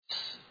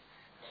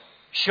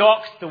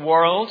shocked the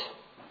world.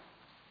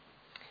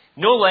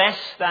 No less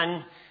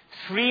than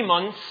 3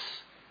 months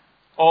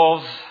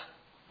of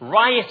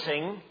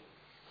rioting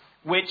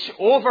which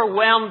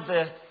overwhelmed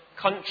the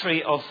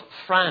country of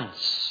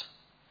France.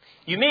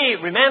 You may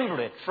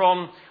remember it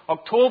from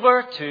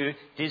October to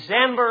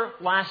December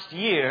last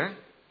year,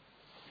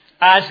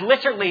 as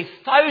literally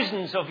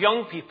thousands of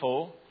young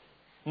people,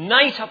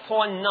 night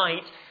upon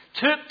night,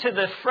 took to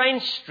the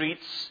French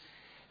streets,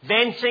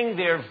 venting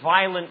their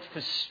violent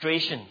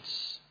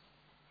frustrations.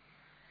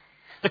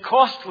 The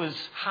cost was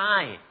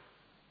high.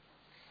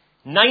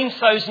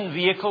 9,000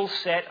 vehicles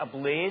set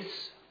ablaze,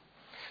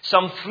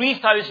 some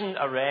 3,000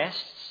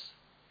 arrests,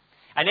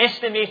 an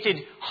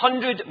estimated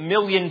 £100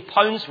 million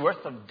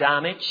worth of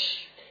damage,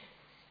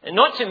 and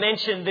not to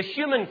mention the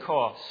human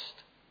cost,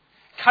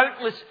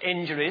 countless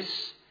injuries,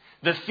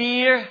 the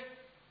fear,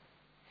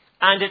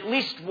 and at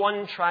least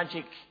one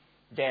tragic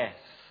death.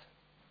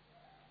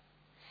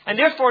 And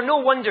therefore, no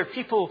wonder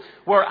people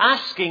were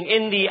asking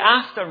in the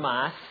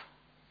aftermath,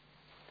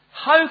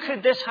 how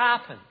could this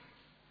happen?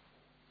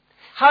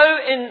 How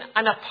in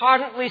an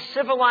apparently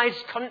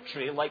civilized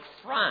country like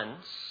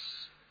France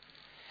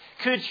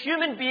could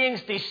human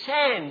beings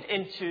descend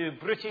into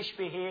brutish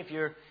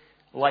behavior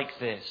like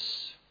this?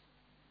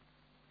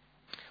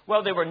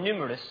 Well, there were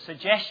numerous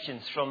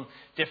suggestions from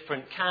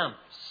different camps.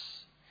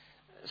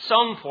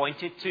 Some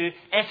pointed to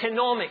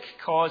economic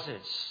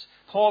causes,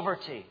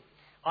 poverty,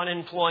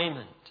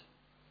 unemployment.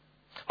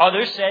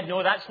 Others said,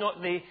 no, that's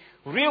not the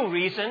real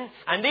reason,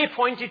 and they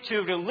pointed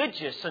to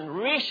religious and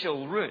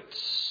racial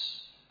roots.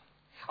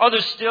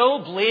 Others still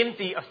blamed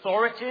the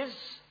authorities,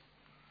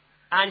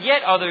 and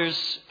yet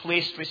others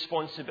placed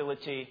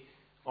responsibility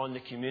on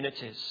the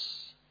communities.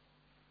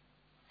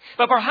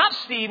 But perhaps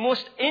the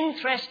most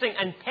interesting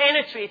and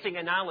penetrating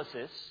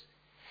analysis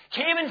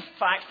came in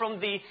fact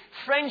from the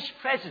French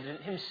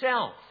president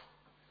himself,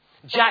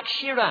 Jacques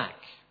Chirac.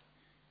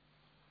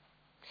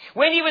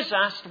 When he was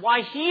asked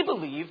why he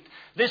believed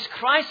this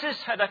crisis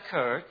had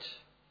occurred,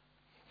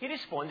 he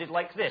responded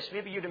like this.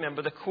 Maybe you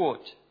remember the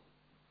quote.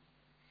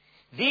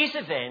 "These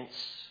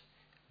events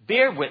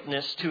bear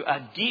witness to a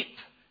deep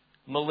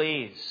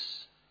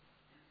malaise.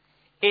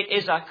 It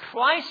is a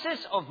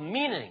crisis of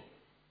meaning,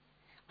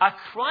 a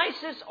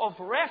crisis of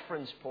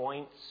reference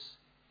points,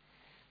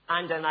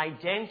 and an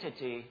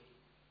identity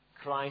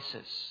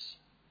crisis."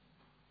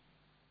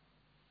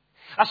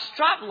 A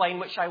strapline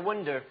which I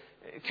wonder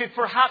could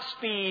perhaps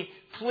be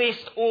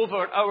placed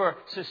over our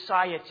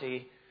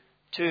society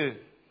too.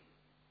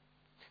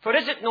 For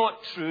is it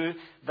not true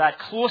that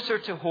closer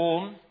to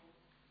home,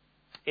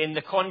 in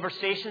the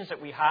conversations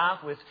that we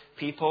have with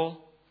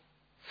people,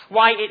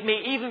 why, it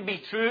may even be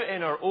true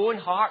in our own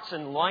hearts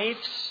and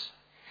lives,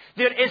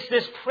 there is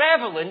this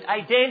prevalent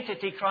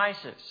identity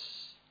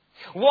crisis.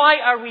 Why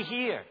are we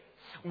here?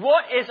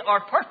 What is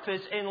our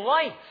purpose in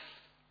life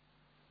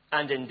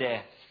and in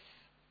death?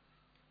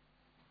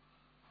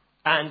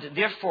 And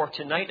therefore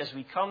tonight, as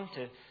we come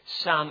to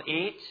Psalm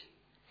 8,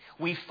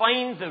 we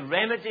find the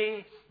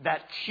remedy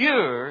that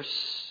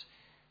cures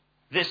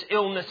this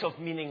illness of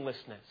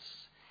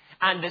meaninglessness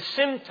and the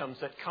symptoms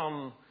that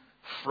come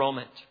from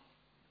it.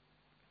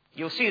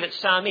 You'll see that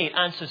Psalm 8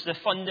 answers the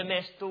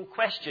fundamental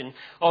question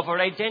of our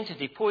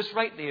identity, posed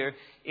right there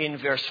in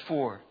verse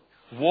 4.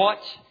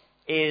 What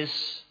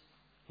is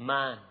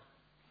man?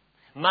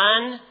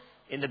 Man,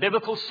 in the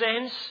biblical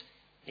sense,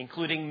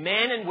 including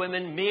men and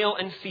women, male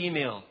and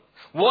female.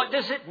 What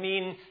does it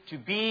mean to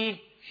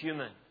be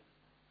human?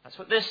 That's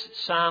what this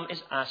psalm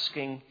is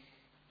asking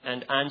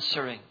and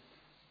answering.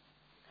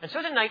 And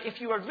so tonight, if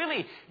you are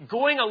really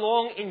going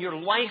along in your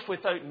life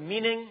without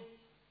meaning,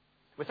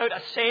 without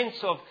a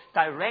sense of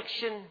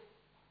direction,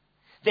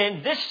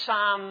 then this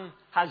psalm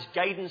has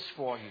guidance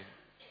for you.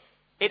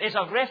 It is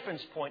a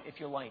reference point, if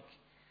you like,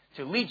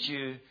 to lead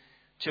you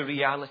to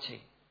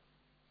reality.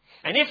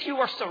 And if you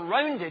are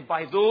surrounded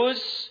by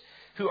those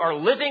who are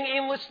living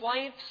aimless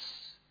lives,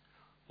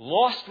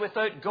 lost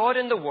without God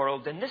in the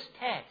world, then this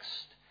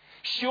text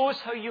shows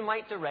how you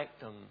might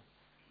direct them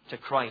to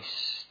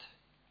Christ.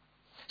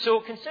 So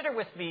consider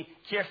with me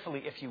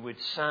carefully, if you would,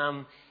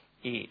 Psalm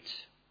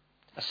 8.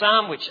 A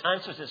psalm which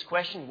answers this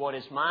question, what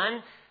is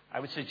man? I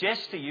would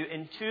suggest to you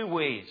in two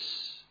ways.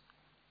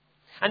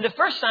 And the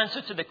first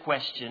answer to the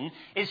question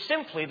is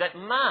simply that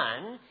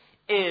man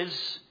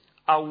is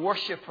a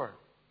worshipper.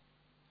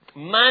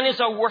 Man is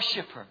a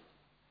worshipper.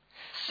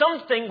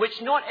 Something which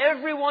not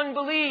everyone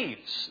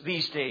believes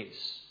these days.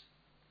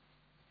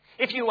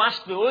 If you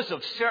ask those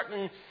of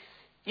certain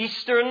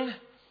Eastern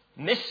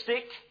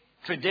mystic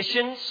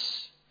traditions,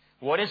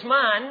 what is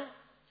man?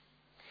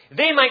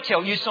 They might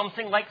tell you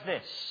something like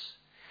this.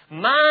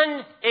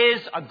 Man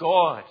is a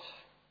god.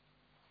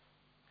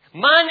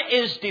 Man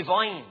is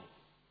divine.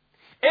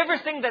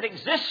 Everything that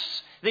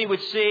exists, they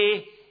would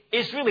say,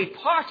 is really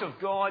part of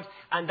God,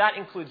 and that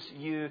includes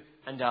you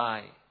and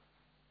I.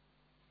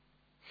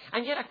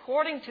 And yet,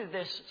 according to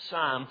this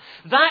psalm,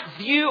 that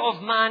view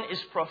of man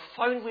is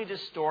profoundly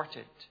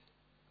distorted.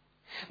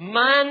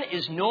 Man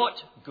is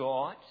not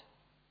God.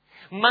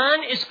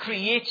 Man is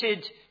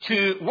created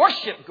to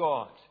worship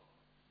God.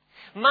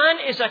 Man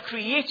is a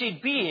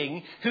created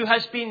being who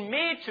has been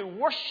made to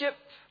worship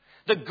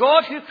the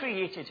God who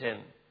created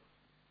him.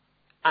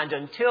 And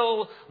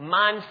until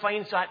man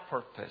finds that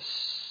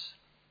purpose,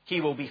 he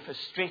will be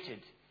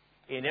frustrated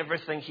in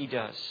everything he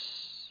does.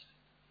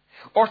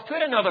 Or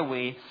put another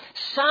way,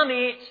 Psalm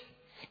 8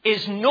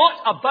 is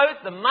not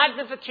about the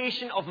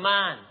magnification of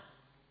man,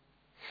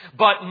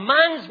 but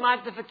man's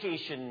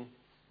magnification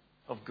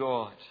of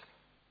God.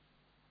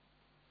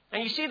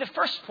 And you see, the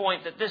first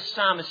point that this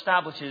psalm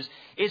establishes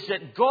is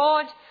that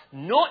God,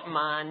 not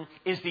man,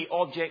 is the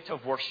object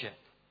of worship.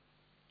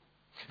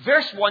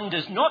 Verse 1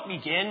 does not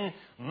begin,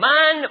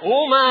 "Man,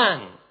 O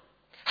man,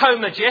 how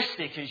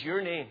majestic is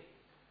your name."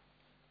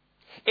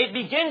 It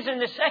begins in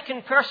the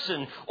second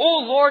person, "O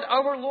Lord,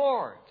 our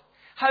Lord,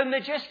 how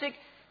majestic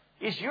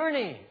is your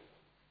name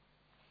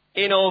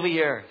in all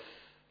the earth."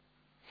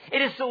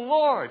 It is the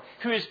Lord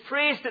who is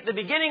praised at the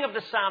beginning of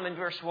the psalm in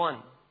verse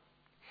 1.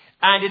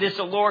 And it is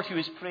the Lord who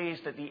is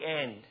praised at the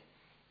end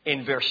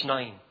in verse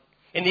 9.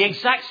 In the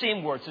exact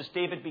same words as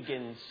David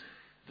begins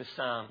the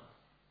psalm.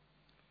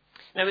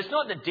 Now, it's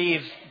not that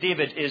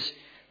David is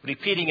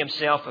repeating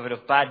himself out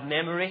of bad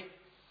memory.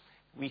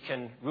 We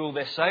can rule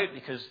this out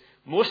because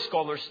most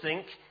scholars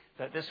think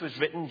that this was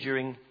written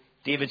during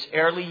David's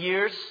early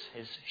years,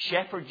 his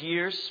shepherd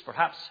years.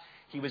 Perhaps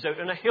he was out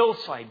on a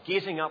hillside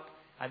gazing up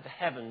at the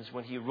heavens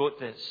when he wrote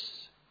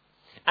this.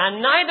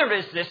 And neither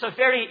is this a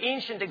very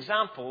ancient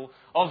example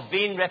of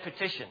vain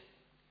repetition,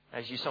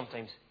 as you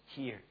sometimes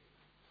hear.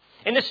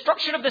 In the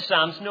structure of the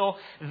Psalms, no,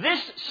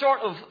 this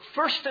sort of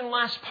first and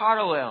last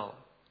parallel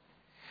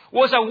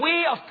was a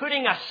way of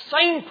putting a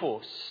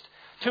signpost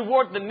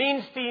toward the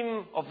main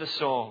theme of the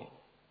song.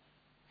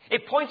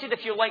 It pointed,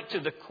 if you like, to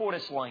the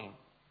chorus line.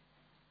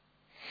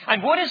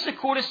 And what is the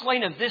chorus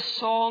line of this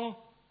song?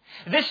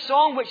 This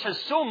song which has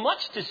so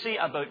much to say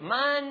about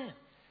man,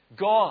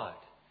 God,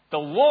 the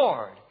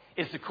Lord,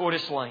 is the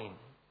chorus line.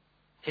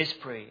 His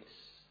praise.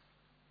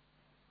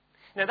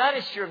 Now that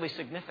is surely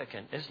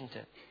significant, isn't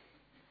it?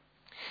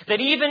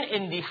 That even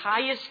in the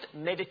highest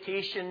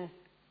meditation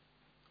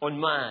on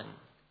man,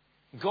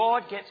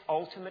 God gets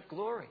ultimate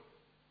glory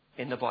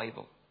in the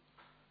Bible.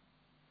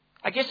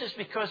 I guess it's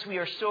because we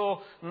are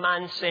so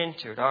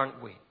man-centered,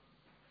 aren't we?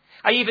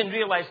 I even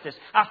realized this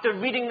after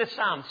reading the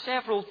psalm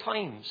several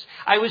times.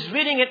 I was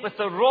reading it with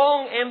the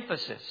wrong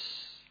emphasis.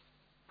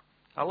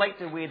 I like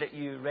the way that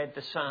you read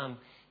the psalm,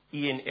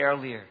 Ian,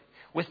 earlier,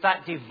 with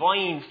that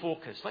divine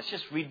focus. Let's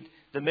just read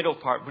the middle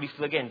part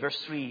briefly again, verse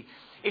 3.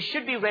 It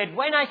should be read,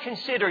 "When I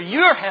consider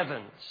your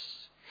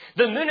heavens,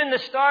 the moon and the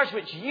stars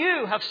which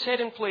you have set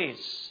in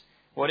place.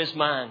 What is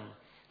man,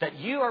 that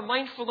you are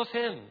mindful of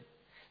him?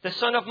 The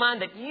Son of Man,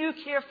 that you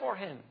care for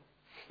him.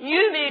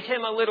 You made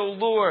him a little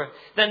lower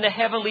than the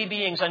heavenly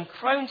beings and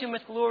crowned him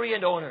with glory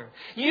and honor.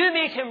 You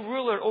made him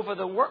ruler over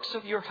the works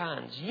of your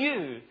hands.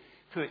 You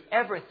put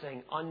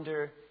everything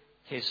under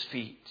his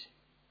feet."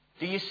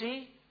 Do you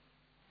see?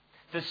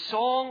 The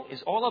song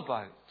is all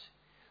about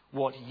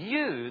what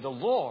you, the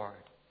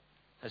Lord,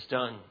 has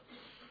done.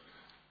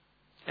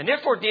 And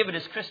therefore David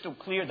is crystal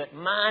clear that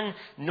man,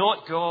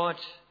 not God,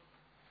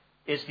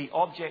 is the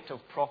object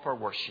of proper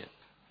worship.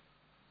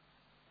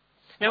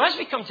 Now, as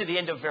we come to the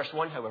end of verse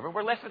 1, however,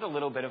 we're left with a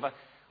little bit of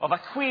a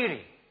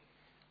query.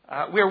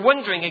 We're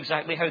wondering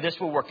exactly how this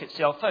will work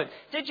itself out.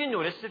 Did you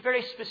notice the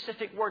very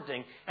specific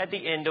wording at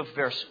the end of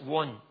verse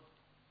 1?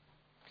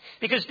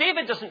 Because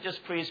David doesn't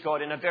just praise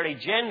God in a very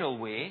general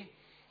way.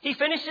 He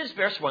finishes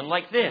verse 1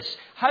 like this: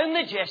 "How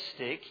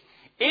majestic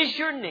is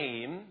your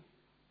name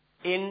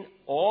in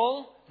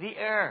all the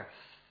earth."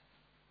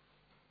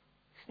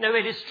 Now,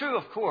 it is true,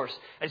 of course,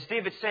 as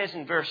David says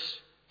in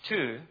verse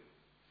 2,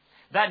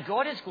 that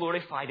God is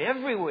glorified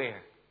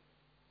everywhere.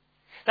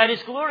 That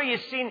his glory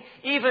is seen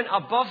even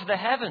above the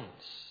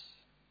heavens.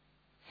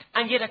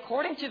 And yet,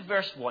 according to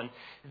verse 1,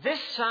 this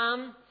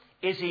psalm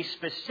is a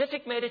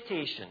specific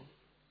meditation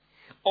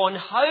on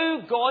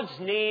how God's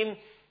name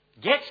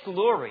gets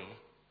glory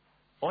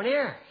on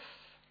earth.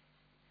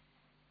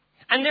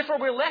 And therefore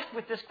we're left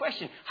with this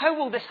question: how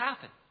will this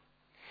happen?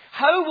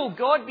 How will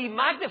God be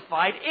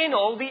magnified in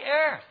all the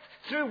earth?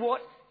 Through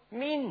what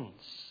means?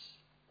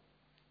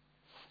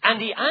 And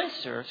the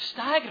answer,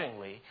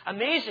 staggeringly,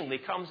 amazingly,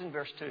 comes in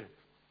verse 2.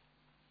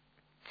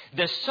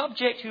 The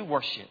subject who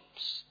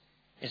worships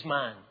is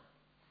man.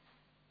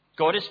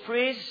 God is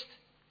praised,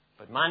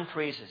 but man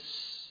praises.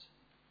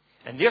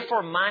 And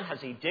therefore man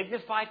has a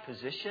dignified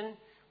position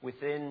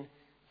within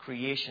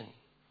creation.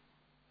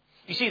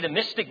 You see, the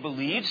mystic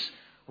believes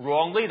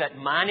wrongly that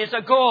man is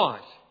a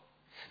god.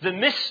 The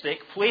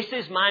mystic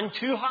places man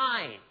too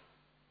high.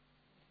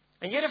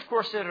 And yet, of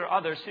course, there are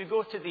others who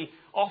go to the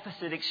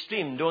opposite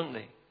extreme, don't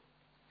they?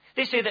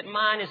 They say that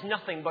man is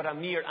nothing but a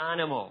mere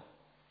animal,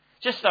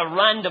 just a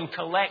random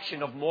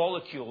collection of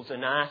molecules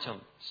and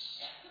atoms.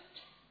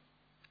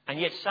 And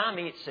yet Psalm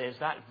 8 says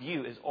that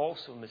view is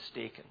also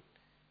mistaken.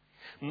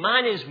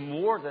 Man is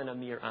more than a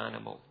mere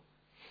animal.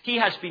 He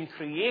has been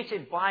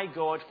created by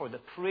God for the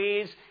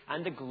praise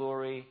and the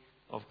glory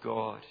of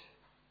God.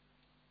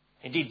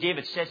 Indeed,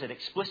 David says it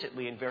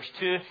explicitly in verse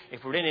 2,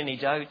 if we're in any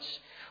doubts.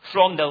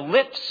 From the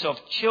lips of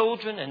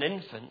children and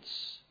infants,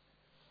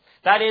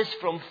 that is,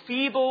 from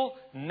feeble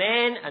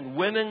men and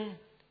women,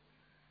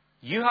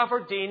 you have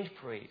ordained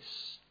praise.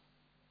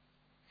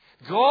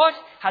 God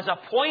has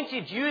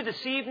appointed you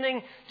this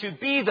evening to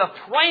be the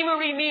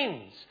primary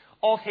means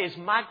of His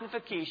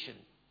magnification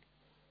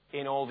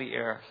in all the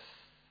earth.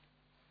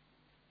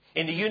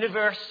 In the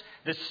universe,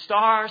 the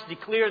stars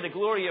declare the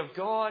glory of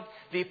God.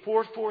 They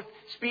pour forth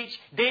speech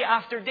day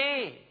after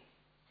day.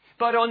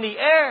 But on the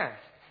earth,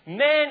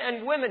 men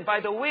and women, by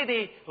the way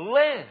they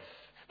live,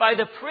 by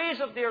the praise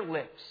of their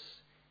lips,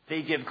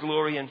 they give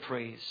glory and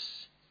praise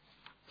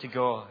to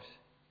God.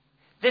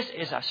 This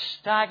is a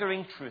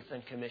staggering truth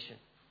and commission.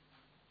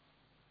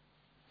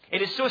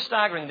 It is so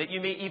staggering that you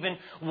may even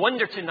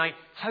wonder tonight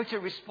how to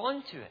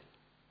respond to it.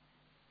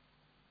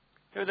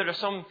 There are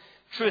some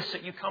truths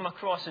that you come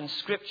across in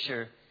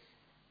Scripture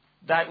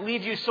that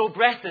leave you so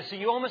breathless that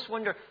you almost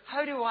wonder,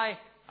 how do I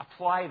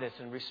apply this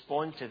and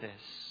respond to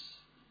this?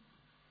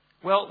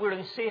 Well, we're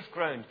in safe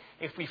ground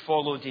if we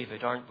follow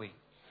David, aren't we?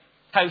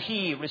 How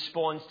he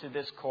responds to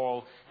this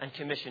call and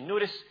commission.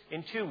 Notice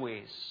in two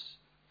ways.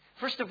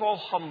 First of all,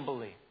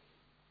 humbly.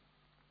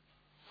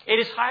 It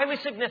is highly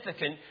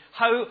significant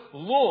how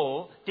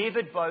low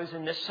David bows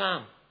in this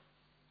psalm.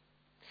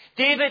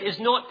 David is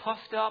not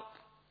puffed up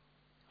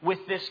with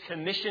this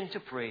commission to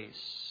praise.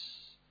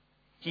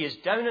 He is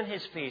down on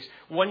his face,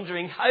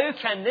 wondering, how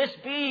can this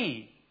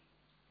be?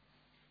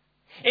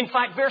 In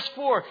fact, verse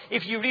 4,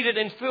 if you read it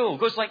in full,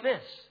 goes like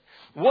this.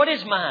 What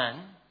is man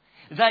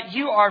that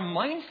you are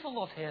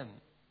mindful of him?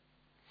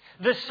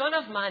 The Son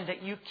of Man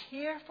that you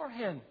care for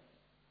him.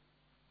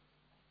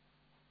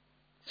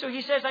 So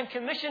he says, I'm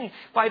commissioned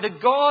by the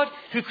God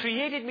who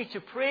created me to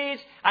praise,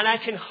 and I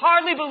can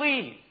hardly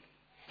believe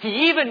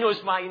He even knows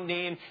my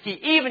name. He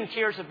even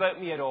cares about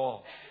me at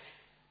all.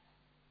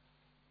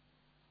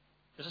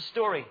 There's a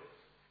story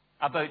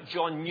about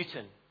John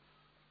Newton.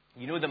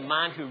 You know, the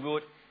man who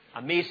wrote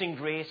Amazing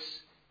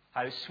Grace,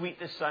 how sweet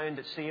the sound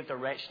that saved a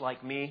wretch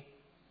like me.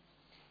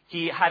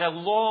 He had a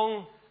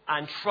long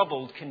and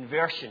troubled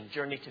conversion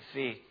journey to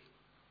faith.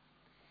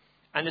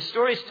 And the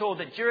story is told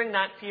that during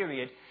that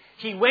period,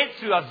 he went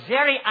through a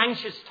very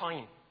anxious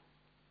time.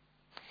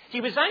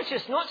 He was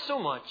anxious not so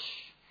much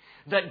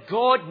that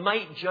God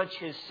might judge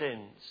his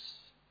sins,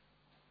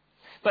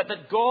 but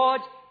that God,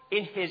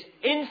 in His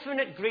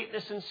infinite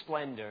greatness and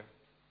splendor,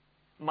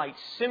 might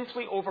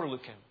simply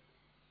overlook him.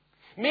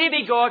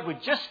 Maybe God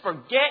would just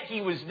forget He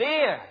was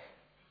there.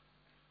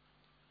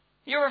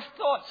 You ever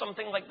thought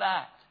something like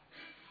that?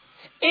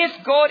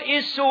 If God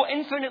is so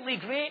infinitely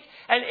great,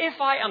 and if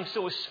I am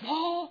so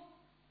small,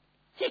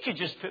 He could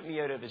just put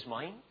me out of His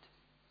mind.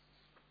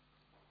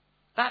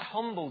 That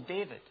humbled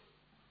David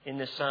in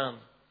this psalm.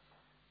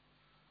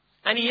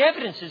 And he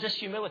evidences this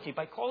humility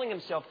by calling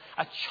himself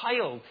a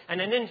child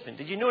and an infant.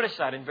 Did you notice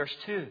that in verse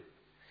 2?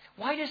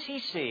 Why does he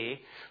say,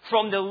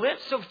 from the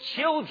lips of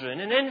children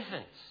and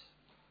infants?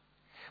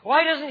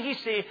 Why doesn't he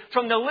say,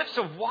 from the lips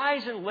of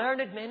wise and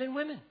learned men and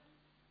women?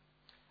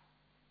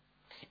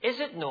 Is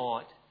it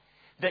not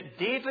that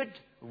David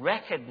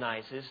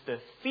recognizes the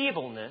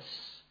feebleness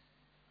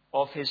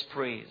of his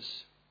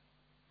praise?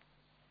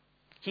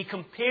 He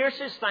compares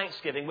his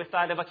thanksgiving with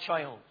that of a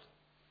child.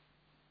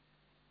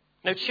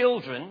 Now,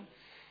 children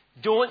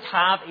don't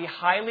have a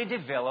highly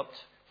developed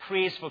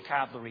praise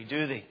vocabulary,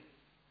 do they?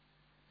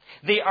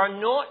 They are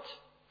not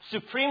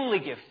supremely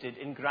gifted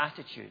in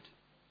gratitude.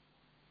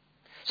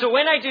 So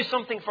when I do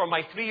something for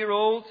my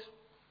 3-year-old,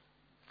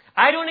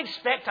 I don't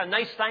expect a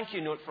nice thank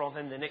you note from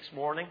him the next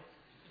morning.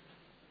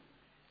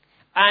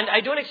 And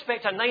I don't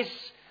expect a nice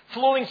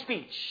flowing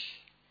speech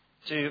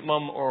to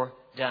mum or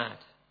dad.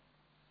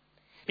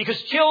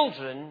 Because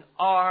children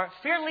are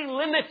fairly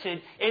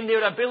limited in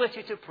their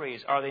ability to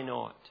praise, are they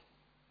not?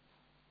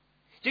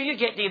 Do you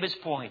get David's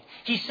point?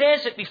 He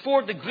says that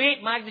before the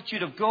great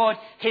magnitude of God,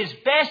 his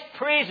best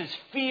praise is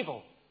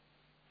feeble.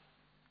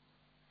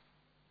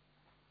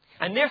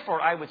 And therefore,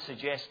 I would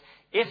suggest,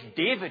 if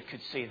David could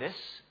say this,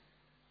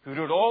 who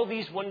wrote all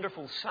these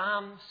wonderful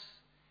psalms,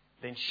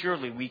 then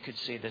surely we could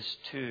say this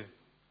too.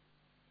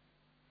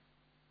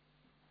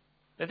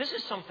 Now, this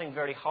is something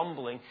very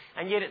humbling,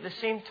 and yet at the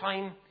same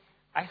time,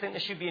 I think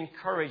this should be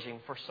encouraging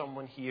for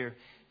someone here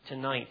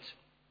tonight.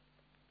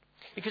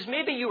 Because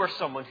maybe you are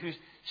someone who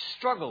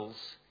struggles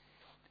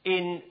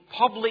in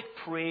public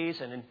praise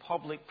and in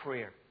public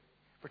prayer,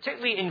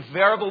 particularly in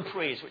verbal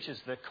praise, which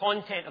is the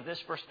content of this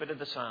first bit of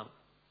the psalm.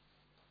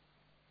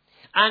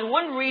 And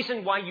one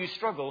reason why you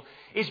struggle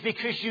is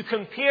because you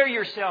compare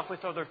yourself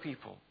with other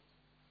people.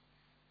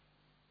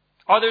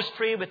 Others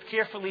pray with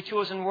carefully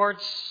chosen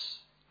words.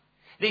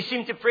 They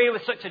seem to pray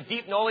with such a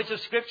deep knowledge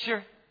of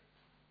Scripture.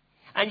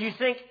 And you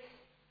think,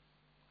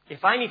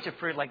 if I need to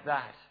pray like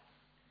that,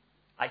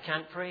 I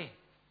can't pray.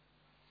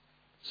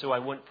 So I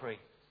won't pray.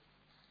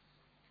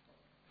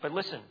 But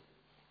listen,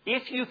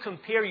 if you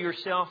compare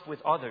yourself with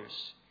others,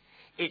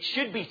 it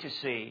should be to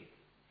say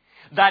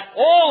that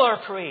all our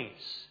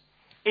praise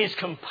is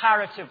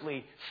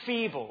comparatively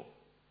feeble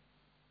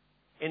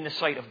in the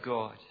sight of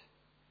God.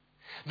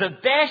 The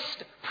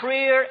best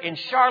prayer in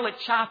Charlotte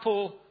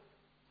Chapel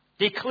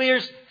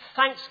declares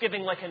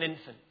thanksgiving like an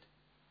infant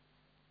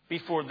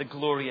before the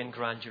glory and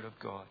grandeur of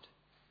God.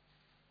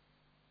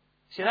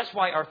 See, that's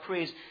why our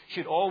praise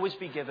should always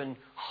be given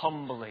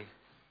humbly.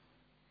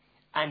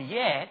 And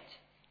yet,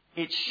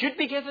 it should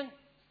be given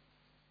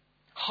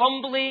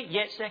humbly,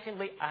 yet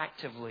secondly,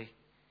 actively.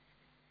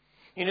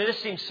 You know,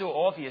 this seems so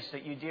obvious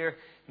that you dare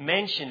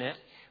mention it,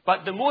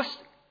 but the most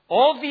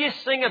obvious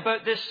thing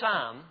about this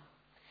psalm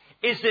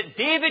is that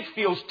David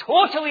feels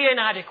totally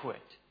inadequate,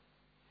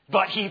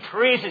 but he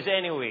praises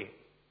anyway.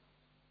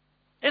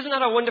 Isn't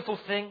that a wonderful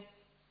thing?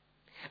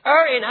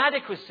 Our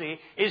inadequacy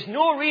is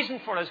no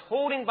reason for us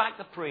holding back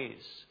the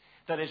praise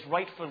that is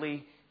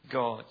rightfully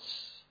God's.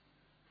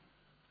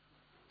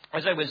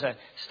 As I was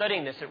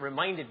studying this, it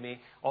reminded me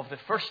of the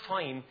first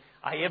time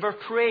I ever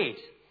prayed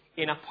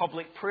in a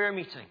public prayer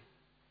meeting.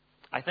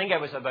 I think I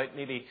was about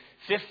maybe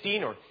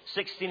 15 or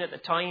 16 at the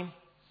time,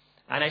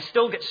 and I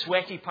still get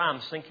sweaty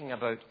palms thinking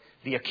about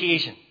the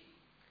occasion.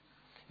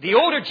 The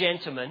older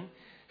gentleman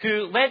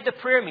who led the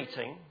prayer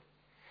meeting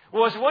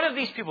was one of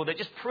these people that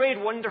just prayed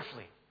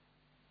wonderfully.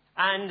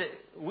 And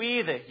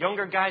we, the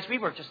younger guys, we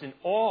were just in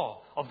awe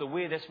of the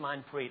way this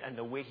man prayed and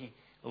the way he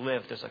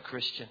lived as a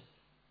Christian.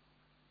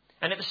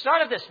 And at the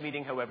start of this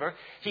meeting, however,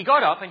 he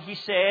got up and he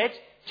said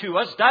to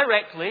us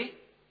directly,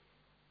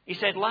 he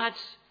said, "Lads,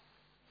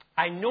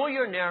 I know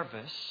you're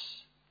nervous,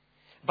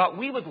 but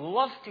we would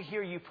love to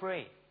hear you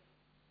pray.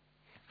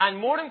 And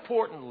more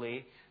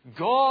importantly,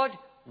 God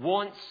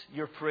wants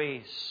your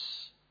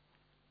praise."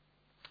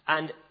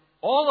 And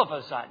all of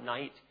us that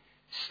night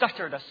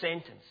stuttered a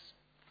sentence,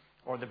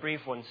 or the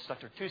brave ones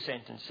stuttered 2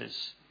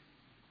 sentences.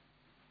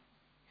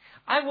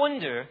 I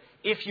wonder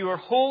if you are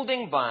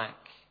holding back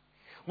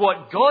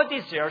what God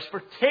deserves,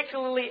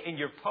 particularly in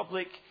your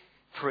public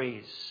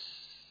praise,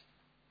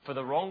 for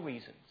the wrong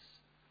reasons.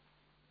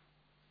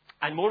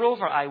 And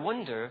moreover, I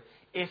wonder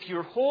if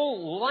your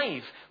whole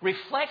life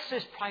reflects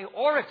this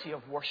priority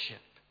of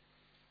worship.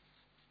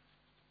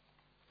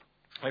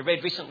 I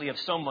read recently of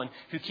someone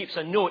who keeps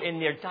a note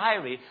in their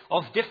diary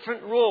of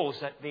different roles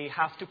that they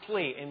have to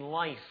play in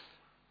life.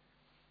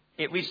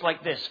 It reads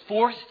like this: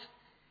 4th,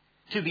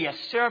 to be a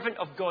servant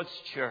of God's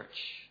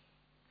church.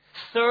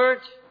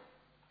 3rd,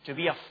 to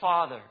be a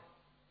father.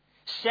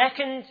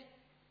 2nd,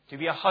 to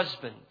be a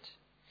husband.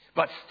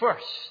 But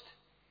 1st,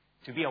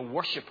 to be a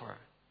worshipper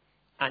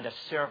and a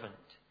servant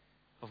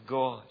of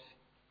God.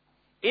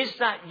 Is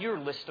that your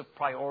list of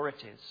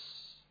priorities?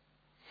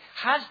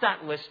 Has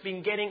that list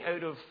been getting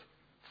out of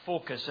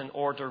focus and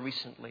order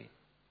recently?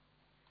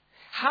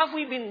 Have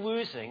we been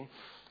losing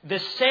the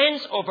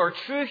sense of our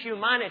true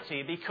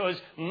humanity because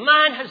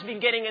man has been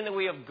getting in the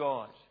way of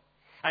God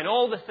and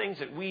all the things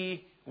that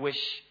we wish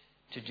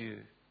to do?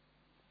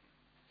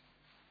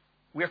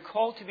 We're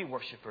called to be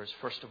worshippers,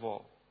 first of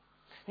all.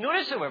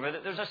 Notice, however,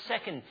 that there's a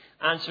second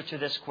answer to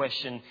this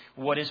question: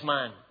 what is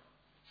man?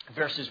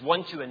 Verses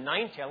 1, 2, and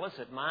 9 tell us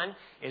that man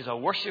is a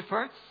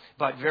worshipper,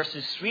 but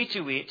verses 3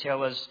 to 8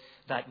 tell us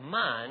that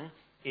man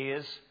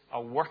is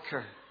a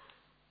worker.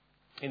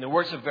 In the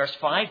words of verse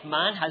 5,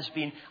 man has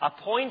been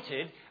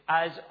appointed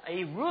as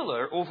a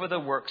ruler over the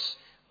works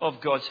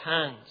of God's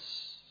hands.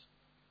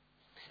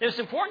 Now, it's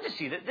important to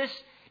see that this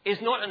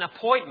is not an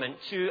appointment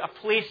to a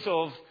place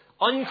of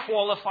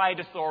unqualified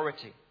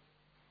authority,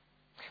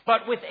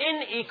 but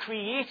within a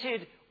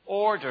created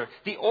order,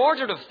 the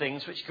order of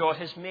things which God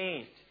has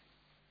made.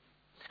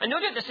 And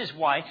note that this is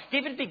why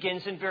David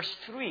begins in verse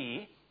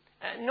 3,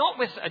 not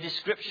with a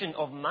description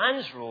of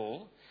man's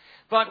role,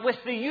 but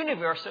with the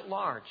universe at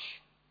large.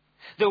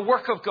 The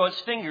work of God's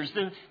fingers,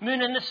 the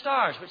moon and the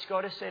stars, which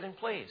God has set in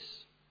place.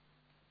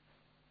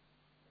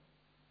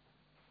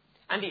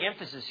 And the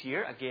emphasis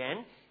here,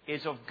 again,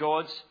 is of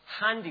God's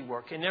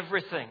handiwork in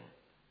everything.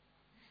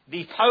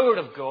 The power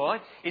of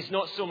God is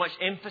not so much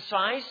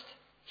emphasized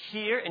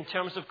here in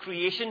terms of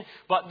creation,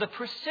 but the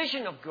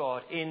precision of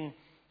God in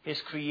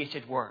His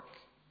created work.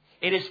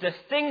 It is the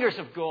fingers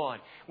of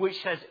God which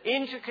has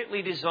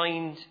intricately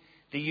designed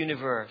the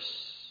universe.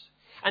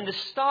 And the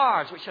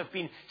stars which have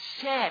been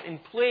set in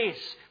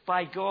place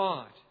by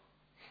God.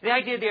 The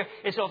idea there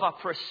is of a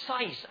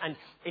precise and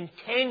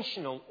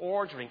intentional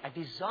ordering, a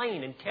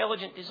design,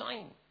 intelligent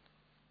design.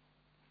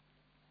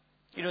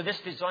 You know, this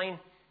design,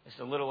 as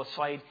a little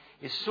aside,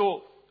 is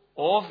so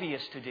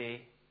obvious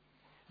today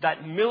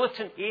that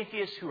militant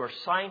atheists who are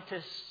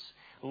scientists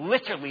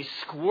literally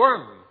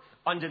squirm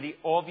under the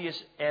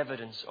obvious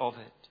evidence of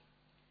it.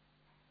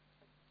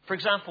 For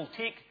example,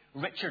 take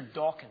Richard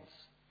Dawkins.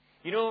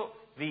 You know,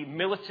 the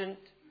militant,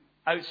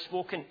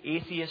 outspoken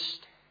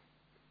atheist.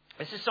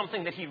 This is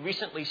something that he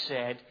recently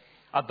said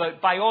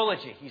about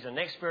biology. He's an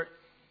expert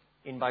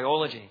in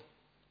biology.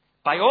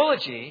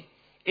 Biology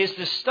is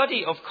the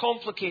study of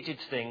complicated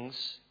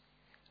things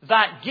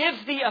that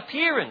give the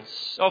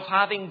appearance of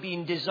having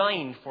been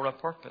designed for a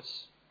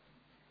purpose.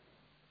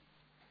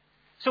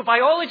 So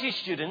biology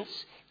students,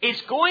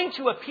 it's going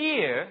to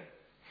appear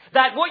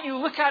that what you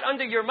look at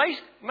under your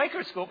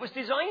microscope was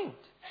designed.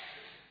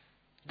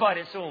 but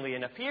it's only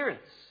an appearance.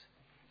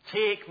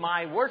 Take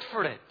my word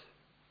for it.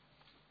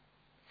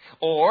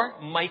 Or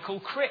Michael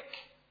Crick.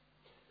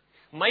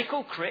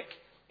 Michael Crick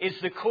is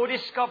the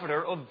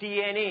co-discoverer of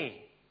DNA,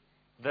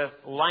 the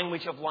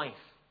language of life.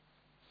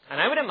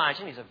 And I would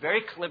imagine he's a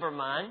very clever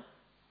man,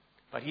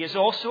 but he is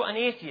also an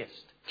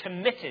atheist,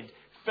 committed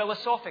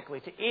philosophically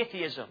to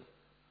atheism.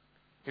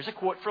 Here's a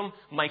quote from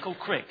Michael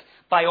Crick.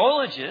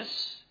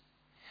 Biologists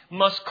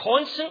must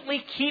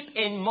constantly keep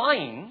in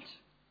mind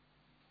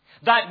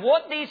that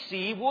what they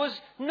see was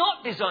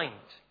not designed,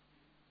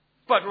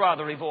 but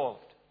rather evolved.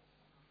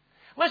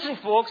 Listen,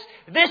 folks,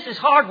 this is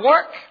hard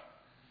work.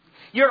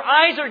 Your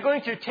eyes are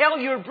going to tell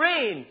your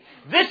brain,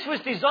 this was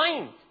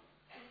designed.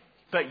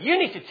 But you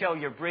need to tell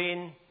your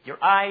brain,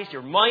 your eyes,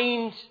 your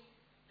mind,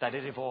 that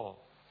it evolved.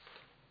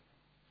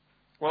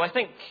 Well, I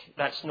think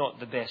that's not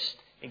the best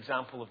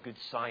example of good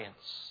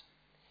science.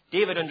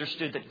 David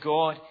understood that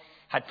God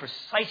had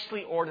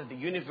precisely ordered the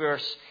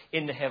universe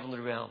in the heavenly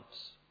realms.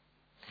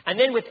 And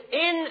then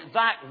within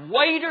that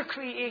wider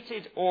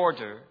created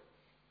order,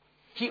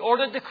 he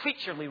ordered the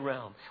creaturely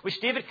realm, which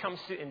David comes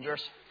to in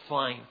verse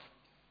 5.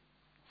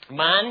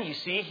 Man, you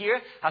see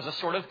here, has a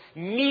sort of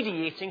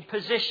mediating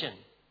position.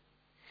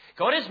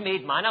 God has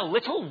made man a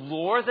little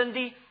lower than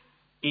the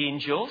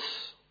angels,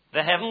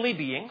 the heavenly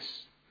beings.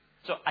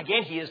 So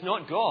again, he is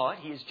not God,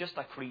 he is just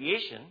a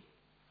creation.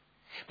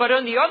 But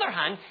on the other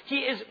hand, he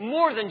is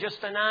more than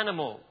just an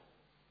animal.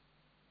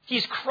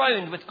 He's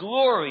crowned with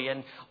glory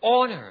and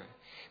honor,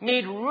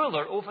 made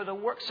ruler over the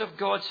works of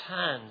God's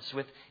hands,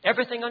 with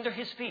everything under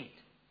his feet.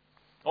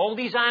 All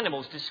these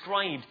animals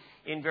described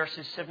in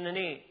verses 7 and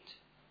 8.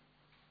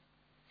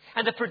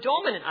 And the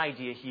predominant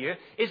idea here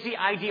is the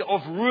idea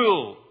of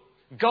rule,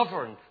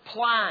 govern,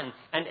 plan,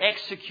 and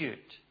execute.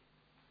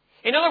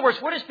 In other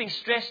words, what is being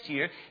stressed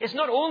here is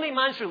not only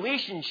man's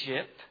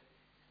relationship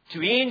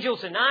to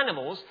angels and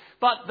animals,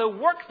 but the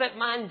work that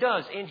man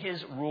does in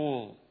his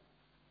role.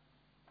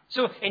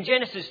 So in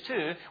Genesis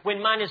 2,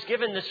 when man is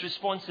given this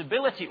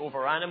responsibility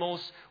over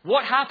animals,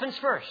 what happens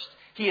first?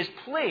 He is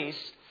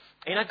placed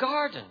in a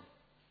garden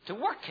to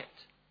work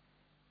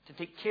it, to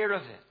take care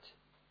of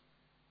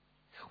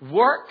it.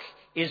 Work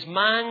is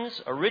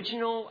man's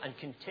original and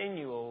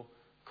continual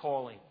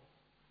calling.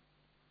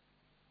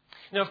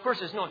 Now, of course,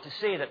 it's not to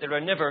say that there are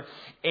never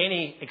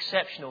any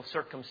exceptional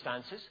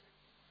circumstances,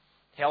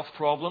 health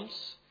problems,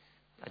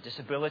 a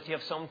disability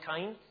of some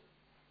kind,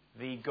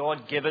 the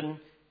God-given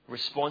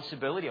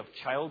responsibility of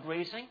child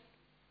raising,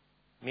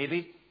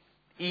 maybe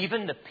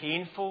even the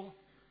painful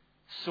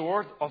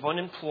sword of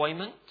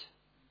unemployment.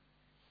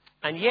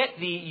 And yet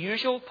the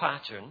usual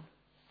pattern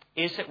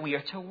is that we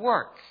are to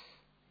work,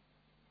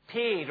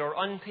 paid or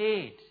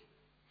unpaid.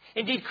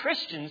 Indeed,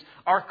 Christians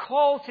are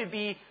called to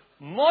be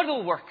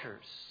model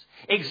workers,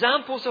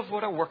 examples of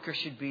what a worker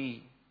should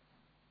be.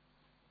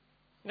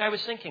 Now, I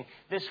was thinking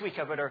this week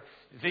about our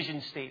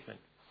vision statement,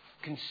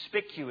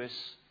 conspicuous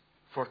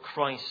for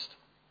Christ.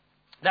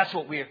 That's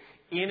what we're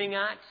aiming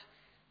at,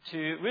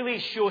 to really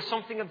show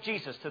something of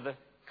Jesus to the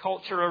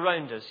culture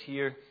around us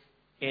here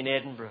in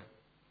Edinburgh.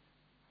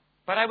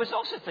 But I was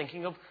also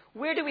thinking of,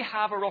 where do we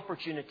have our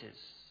opportunities?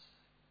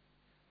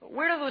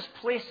 Where are those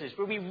places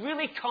where we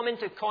really come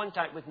into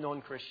contact with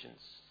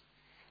non-Christians?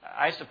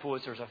 I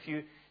suppose there's a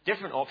few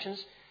different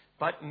options,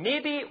 but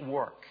maybe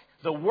work,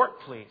 the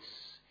workplace,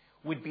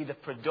 would be the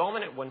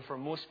predominant one for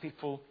most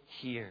people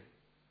here.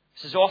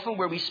 This is often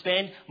where we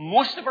spend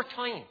most of our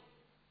time.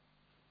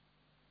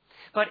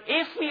 But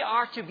if we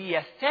are to be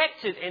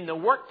effective in the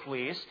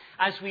workplace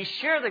as we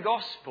share the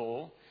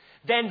gospel,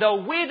 then the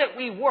way that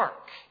we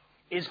work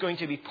is going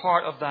to be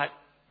part of that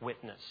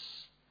witness,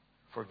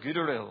 for good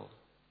or ill.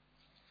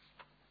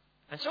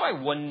 And so I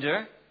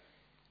wonder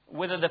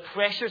whether the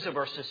pressures of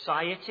our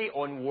society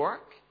on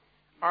work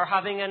are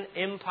having an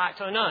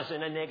impact on us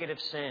in a negative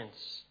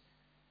sense.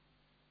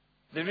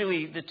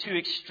 The two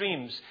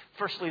extremes.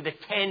 Firstly, the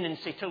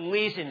tendency to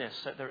laziness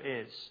that there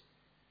is.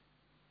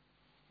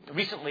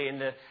 Recently in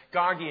the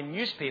Guardian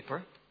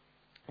newspaper,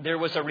 there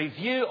was a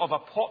review of a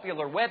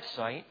popular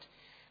website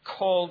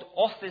called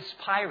Office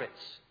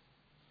Pirates.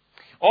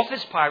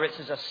 Office Pirates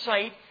is a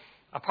site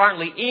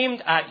apparently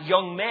aimed at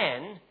young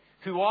men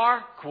who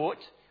are, quote,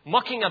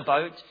 mucking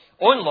about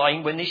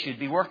online when they should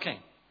be working.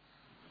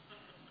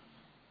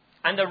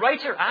 And the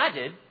writer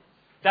added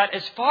that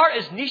as far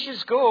as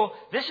niches go,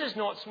 this is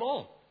not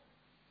small.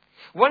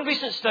 One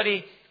recent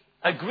study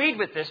agreed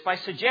with this by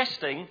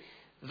suggesting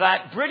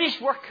that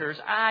British workers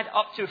add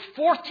up to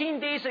 14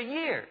 days a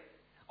year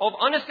of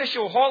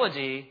unofficial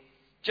holiday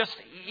just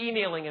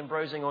emailing and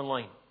browsing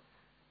online.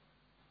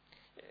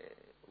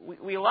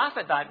 We laugh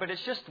at that, but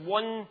it's just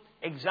one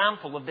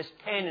example of this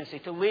tendency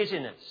to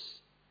laziness.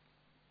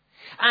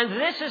 And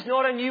this is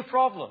not a new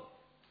problem.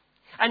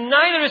 And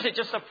neither is it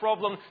just a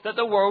problem that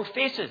the world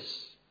faces.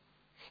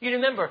 You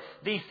remember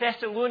the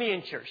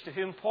Thessalonian church to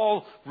whom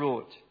Paul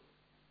wrote.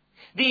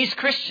 These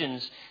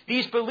Christians,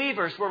 these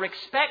believers were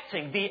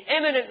expecting the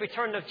imminent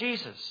return of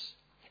Jesus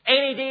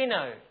any day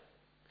now.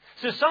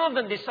 So some of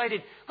them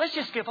decided, let's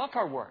just give up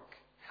our work.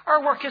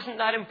 Our work isn't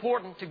that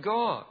important to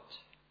God.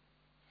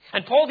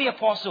 And Paul the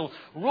Apostle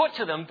wrote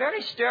to them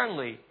very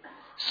sternly,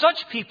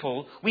 "Such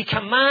people we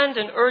command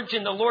and urge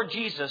in the Lord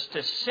Jesus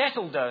to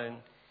settle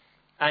down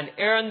and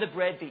earn the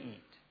bread they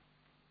eat."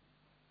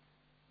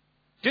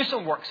 Do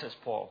some work, says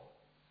Paul.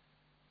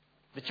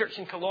 The church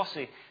in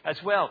Colossae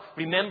as well.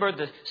 Remember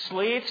the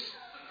slaves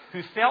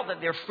who felt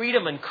that their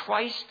freedom in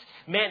Christ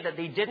meant that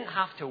they didn't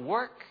have to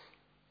work?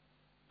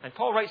 And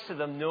Paul writes to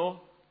them,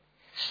 "No.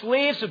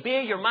 Slaves,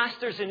 obey your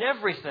masters in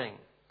everything.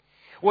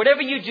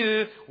 Whatever you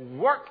do,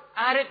 work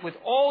at it with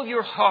all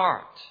your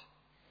heart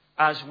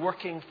as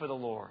working for the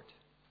Lord."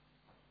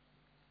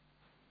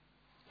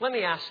 Let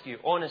me ask you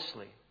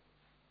honestly,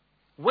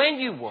 when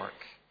you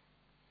work,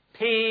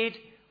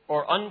 paid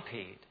or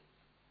unpaid,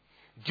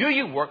 do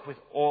you work with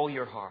all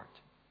your heart?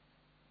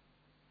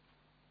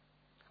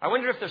 I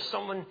wonder if there's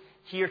someone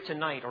here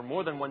tonight, or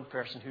more than one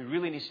person, who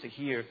really needs to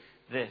hear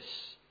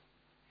this.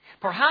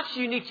 Perhaps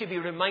you need to be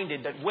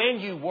reminded that when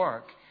you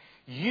work,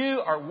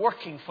 you are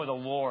working for the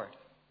Lord.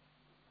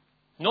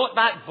 Not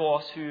that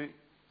boss who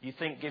you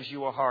think gives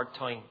you a hard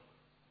time.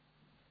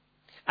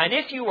 And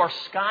if you are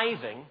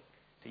skiving,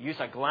 to use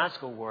a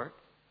Glasgow word,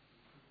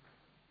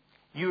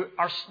 you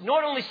are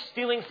not only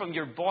stealing from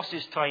your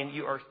boss's time,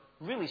 you are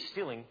really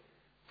stealing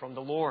from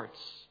the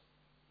Lord's.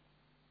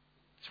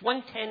 It's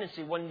one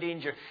tendency, one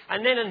danger.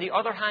 And then on the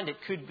other hand,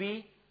 it could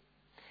be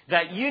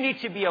that you need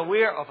to be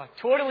aware of a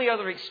totally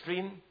other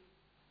extreme.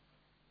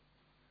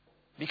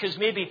 Because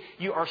maybe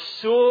you are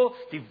so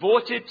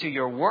devoted to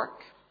your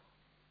work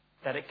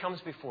that it comes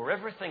before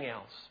everything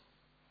else,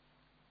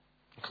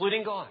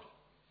 including God.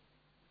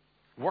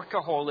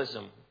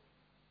 Workaholism.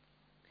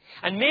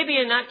 And maybe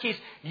in that case,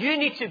 you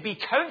need to be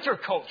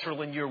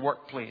countercultural in your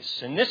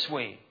workplace in this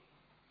way.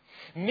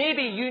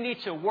 Maybe you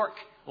need to work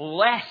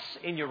less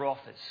in your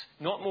office,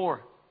 not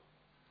more.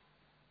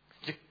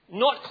 To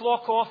not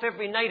clock off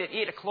every night at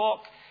 8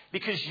 o'clock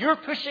because you're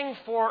pushing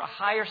for a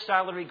higher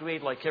salary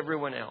grade like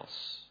everyone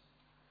else.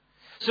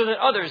 So that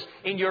others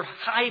in your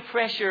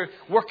high-pressure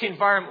work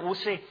environment will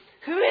say,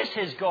 "Who is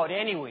his God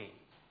anyway?"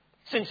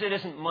 Since it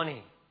isn't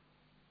money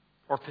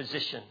or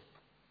position.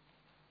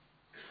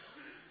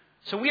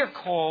 So we are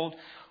called,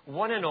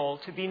 one and all,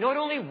 to be not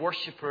only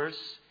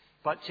worshippers,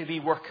 but to be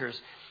workers.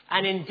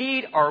 And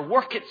indeed, our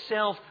work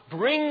itself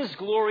brings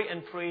glory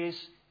and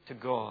praise to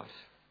God.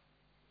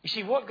 You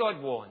see, what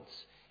God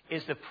wants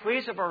is the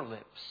praise of our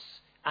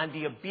lips and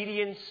the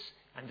obedience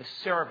and the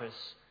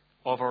service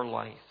of our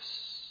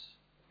lives.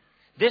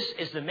 This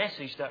is the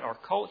message that our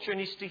culture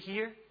needs to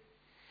hear.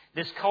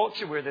 This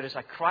culture where there is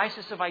a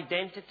crisis of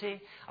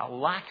identity, a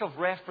lack of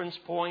reference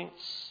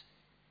points,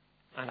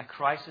 and a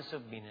crisis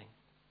of meaning.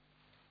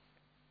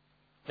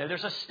 Now,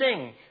 there's a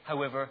sting,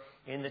 however,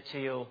 in the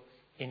tale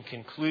in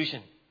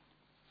conclusion.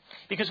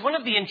 Because one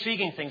of the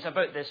intriguing things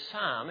about this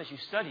psalm, as you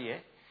study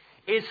it,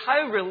 is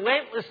how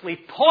relentlessly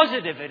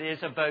positive it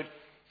is about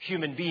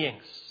human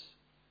beings.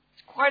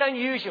 It's quite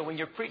unusual when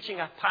you're preaching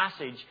a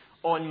passage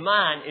on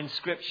man in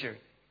Scripture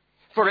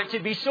for it to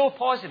be so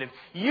positive.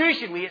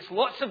 Usually it's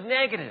lots of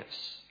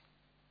negatives.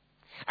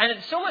 And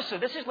it's so much so,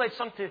 this has led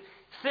some to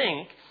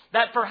think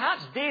that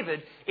perhaps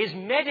David is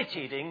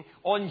meditating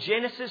on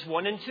Genesis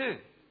 1 and 2.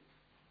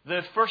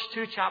 The first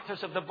 2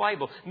 chapters of the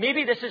Bible.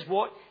 Maybe this is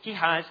what he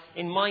has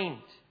in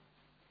mind.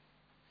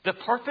 The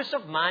purpose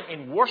of man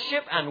in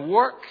worship and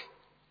work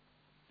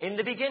in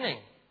the beginning.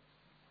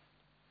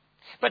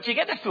 But to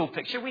get the full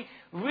picture, we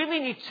really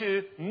need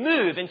to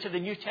move into the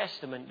New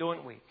Testament,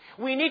 don't we?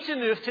 We need to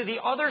move to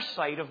the other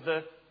side of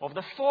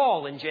the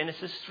fall in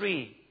Genesis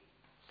 3.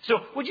 So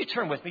would you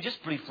turn with me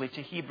just briefly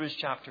to Hebrews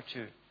chapter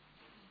 2.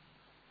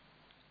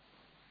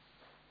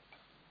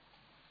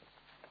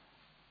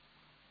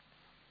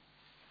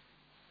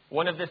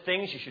 One of the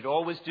things you should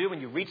always do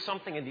when you read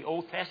something in the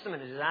Old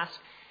Testament is ask,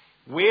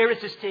 where is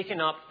this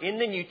taken up in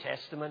the New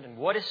Testament and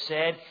what is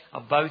said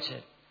about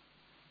it?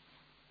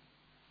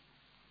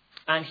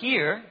 And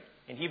here,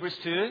 in Hebrews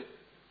 2,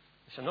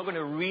 which I'm not going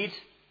to read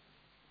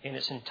in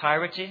its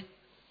entirety,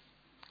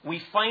 we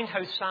find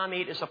how Psalm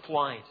 8 is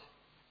applied.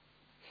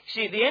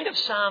 See, at the end of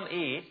Psalm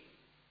 8,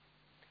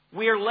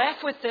 we are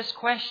left with this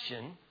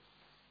question,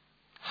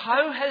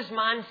 how has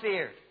man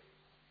fared?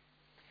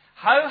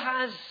 How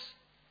has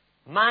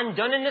man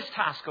done in this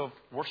task of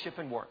worship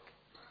and work?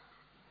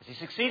 Has he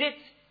succeeded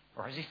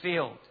or has he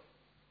failed?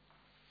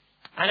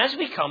 And as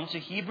we come to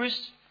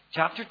Hebrews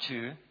chapter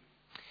 2,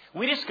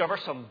 we discover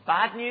some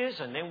bad news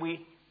and then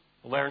we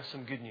learn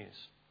some good news.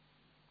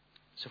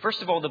 So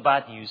first of all, the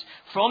bad news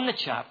from the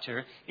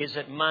chapter is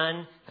that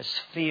man has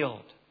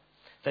failed.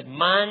 That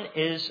man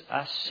is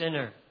a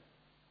sinner.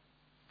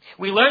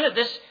 We learn at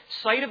this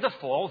side of the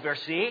fall,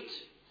 verse 8,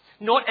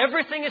 not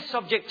everything is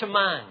subject to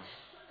man.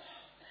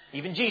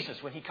 Even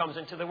Jesus, when he comes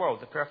into the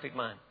world, the perfect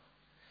man.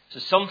 So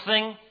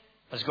something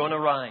has gone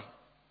awry.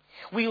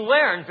 We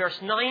learn, verse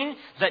 9,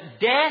 that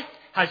death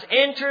has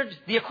entered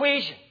the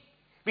equation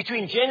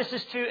between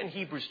Genesis 2 and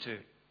Hebrews 2.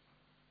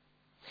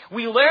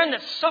 We learn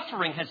that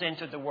suffering has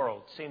entered the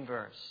world, same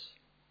verse.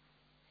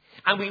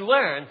 And we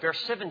learn, verse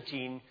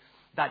 17,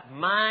 that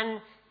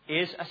man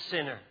is a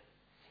sinner.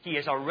 He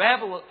is a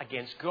rebel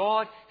against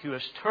God, who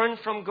has turned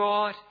from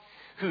God,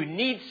 who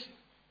needs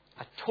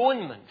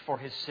atonement for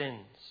his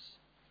sins.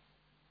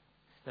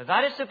 Now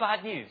that is the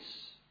bad news.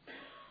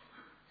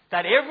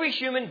 That every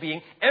human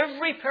being,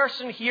 every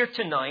person here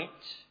tonight,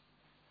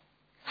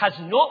 has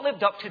not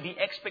lived up to the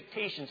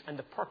expectations and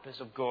the purpose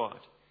of God.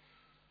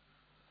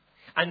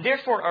 And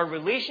therefore our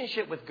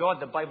relationship with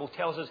God, the Bible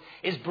tells us,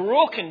 is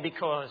broken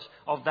because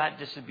of that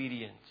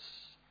disobedience.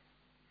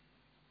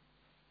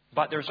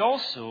 But there's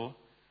also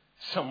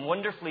some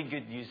wonderfully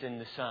good news in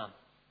the psalm.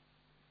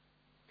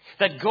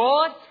 That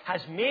God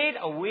has made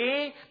a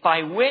way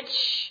by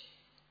which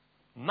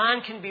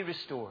man can be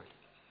restored.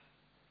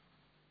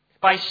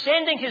 By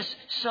sending his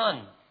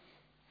Son,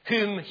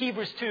 whom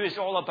Hebrews 2 is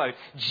all about.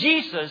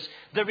 Jesus,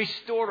 the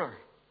restorer.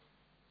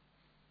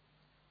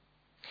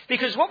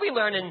 Because what we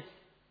learn in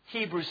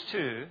Hebrews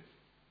 2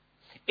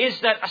 is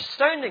that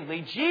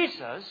astoundingly,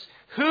 Jesus,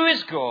 who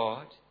is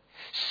God,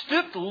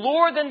 stooped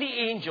lower than the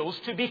angels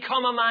to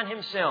become a man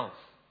himself.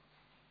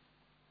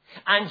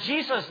 And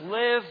Jesus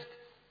lived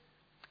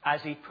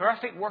as a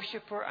perfect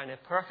worshipper and a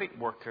perfect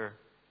worker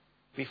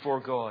before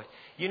God.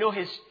 You know,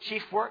 his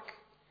chief work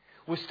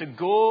was to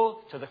go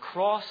to the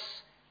cross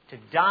to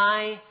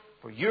die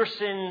for your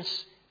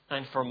sins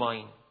and for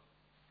mine.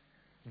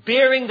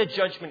 Bearing the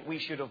judgment we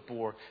should have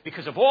bore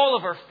because of all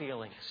of our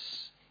failings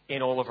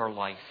in all of our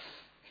life.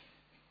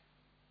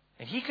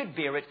 And he could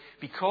bear it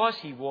because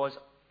he was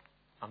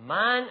a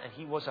man and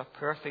he was a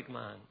perfect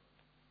man.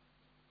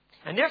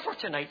 And therefore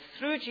tonight,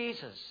 through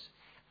Jesus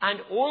and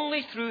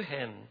only through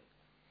him,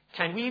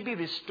 can we be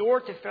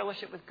restored to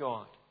fellowship with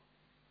God.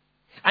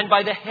 And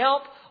by the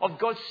help of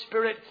God's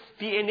Spirit,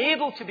 be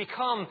enabled to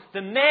become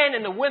the men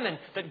and the women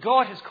that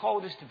God has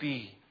called us to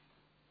be.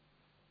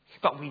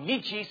 But we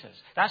need Jesus.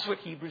 That's what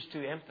Hebrews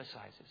 2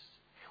 emphasizes.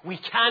 We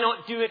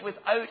cannot do it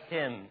without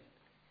him.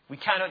 We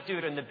cannot do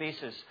it on the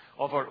basis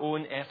of our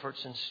own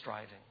efforts and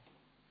striving.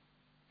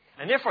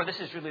 And therefore, this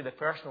is really the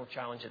personal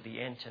challenge at the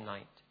end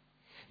tonight.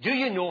 Do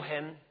you know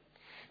him?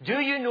 Do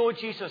you know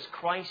Jesus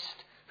Christ,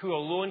 who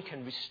alone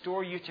can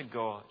restore you to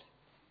God?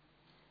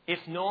 If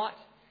not,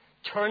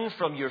 turn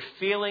from your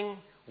failing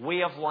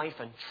way of life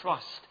and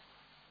trust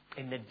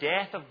in the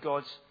death of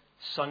God's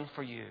Son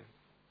for you.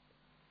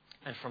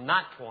 And from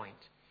that point,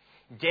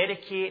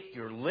 dedicate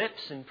your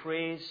lips in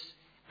praise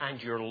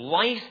and your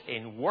life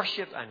in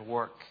worship and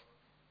work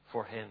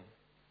for him.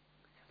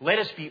 Let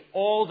us be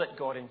all that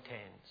God intends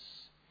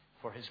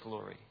for his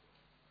glory.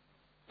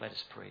 Let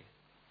us pray.